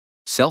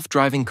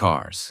Self-driving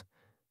cars.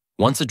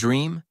 Once a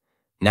dream,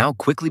 now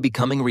quickly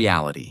becoming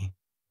reality.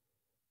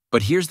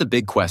 But here's the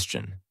big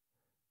question.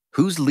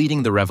 Who's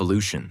leading the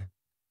revolution?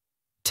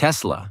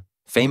 Tesla,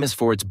 famous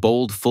for its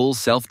bold, full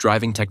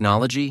self-driving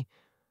technology?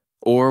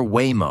 Or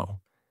Waymo,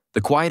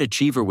 the quiet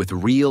achiever with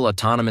real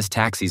autonomous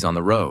taxis on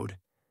the road?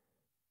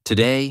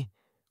 Today,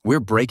 we're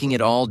breaking it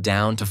all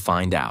down to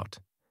find out.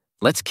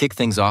 Let's kick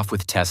things off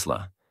with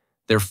Tesla.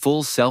 Their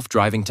full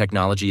self-driving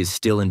technology is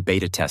still in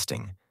beta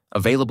testing,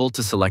 available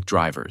to select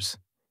drivers.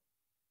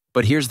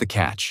 But here's the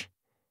catch.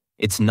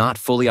 It's not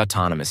fully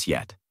autonomous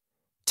yet.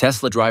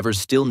 Tesla drivers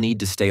still need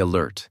to stay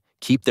alert,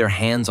 keep their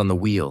hands on the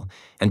wheel,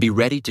 and be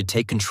ready to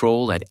take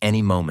control at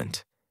any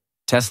moment.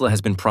 Tesla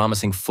has been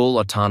promising full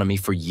autonomy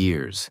for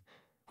years,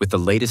 with the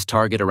latest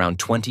target around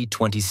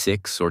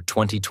 2026 or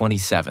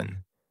 2027.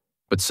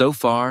 But so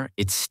far,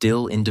 it's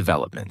still in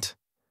development.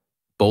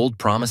 Bold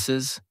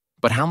promises,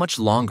 but how much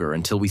longer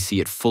until we see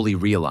it fully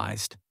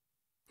realized?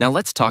 Now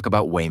let's talk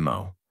about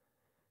Waymo.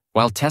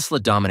 While Tesla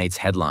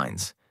dominates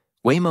headlines,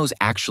 Waymo's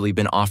actually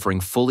been offering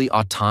fully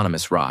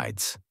autonomous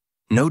rides.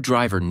 No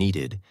driver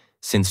needed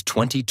since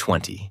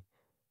 2020.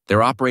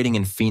 They're operating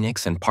in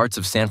Phoenix and parts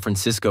of San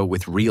Francisco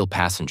with real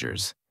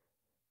passengers.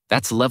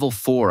 That's level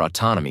 4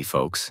 autonomy,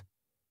 folks.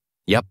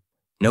 Yep,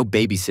 no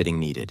babysitting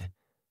needed.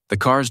 The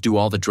cars do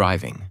all the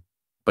driving.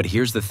 But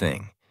here's the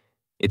thing.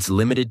 It's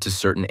limited to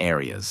certain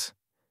areas.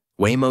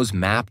 Waymo's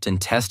mapped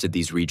and tested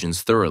these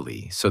regions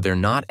thoroughly, so they're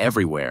not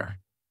everywhere.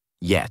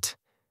 Yet.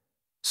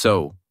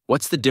 So,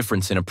 what's the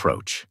difference in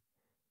approach?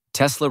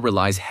 Tesla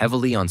relies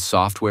heavily on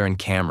software and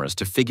cameras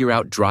to figure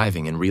out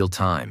driving in real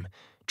time,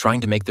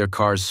 trying to make their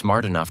cars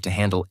smart enough to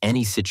handle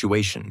any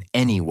situation,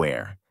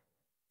 anywhere.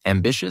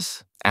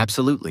 Ambitious?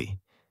 Absolutely.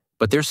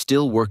 But they're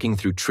still working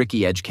through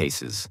tricky edge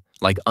cases,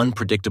 like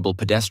unpredictable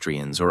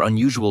pedestrians or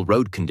unusual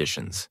road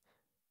conditions.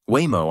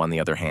 Waymo, on the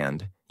other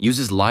hand,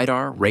 uses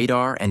LiDAR,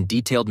 radar, and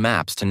detailed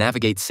maps to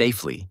navigate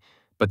safely,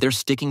 but they're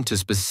sticking to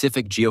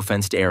specific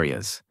geo-fenced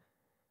areas.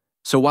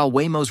 So while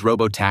Waymo's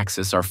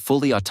robotaxis are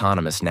fully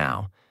autonomous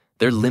now,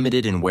 they're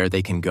limited in where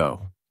they can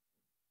go.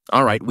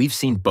 All right, we've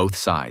seen both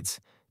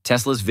sides,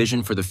 Tesla's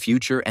vision for the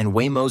future and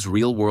Waymo's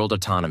real-world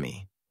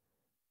autonomy.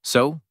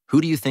 So, who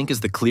do you think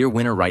is the clear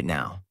winner right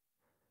now?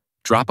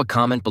 Drop a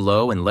comment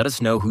below and let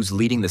us know who's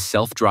leading the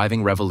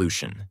self-driving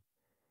revolution.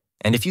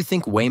 And if you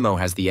think Waymo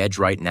has the edge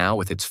right now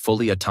with its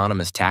fully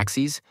autonomous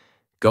taxis,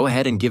 go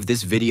ahead and give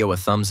this video a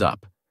thumbs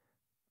up.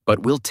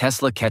 But will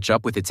Tesla catch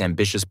up with its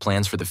ambitious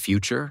plans for the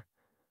future?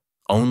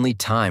 Only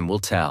time will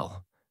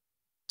tell.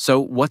 So,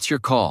 what's your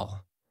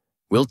call?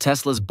 Will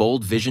Tesla's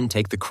bold vision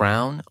take the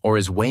crown, or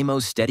is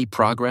Waymo's steady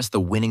progress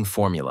the winning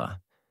formula?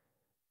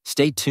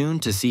 Stay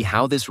tuned to see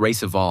how this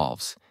race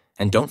evolves,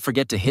 and don't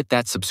forget to hit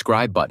that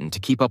subscribe button to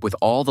keep up with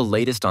all the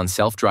latest on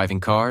self-driving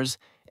cars,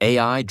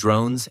 AI,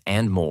 drones,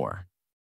 and more.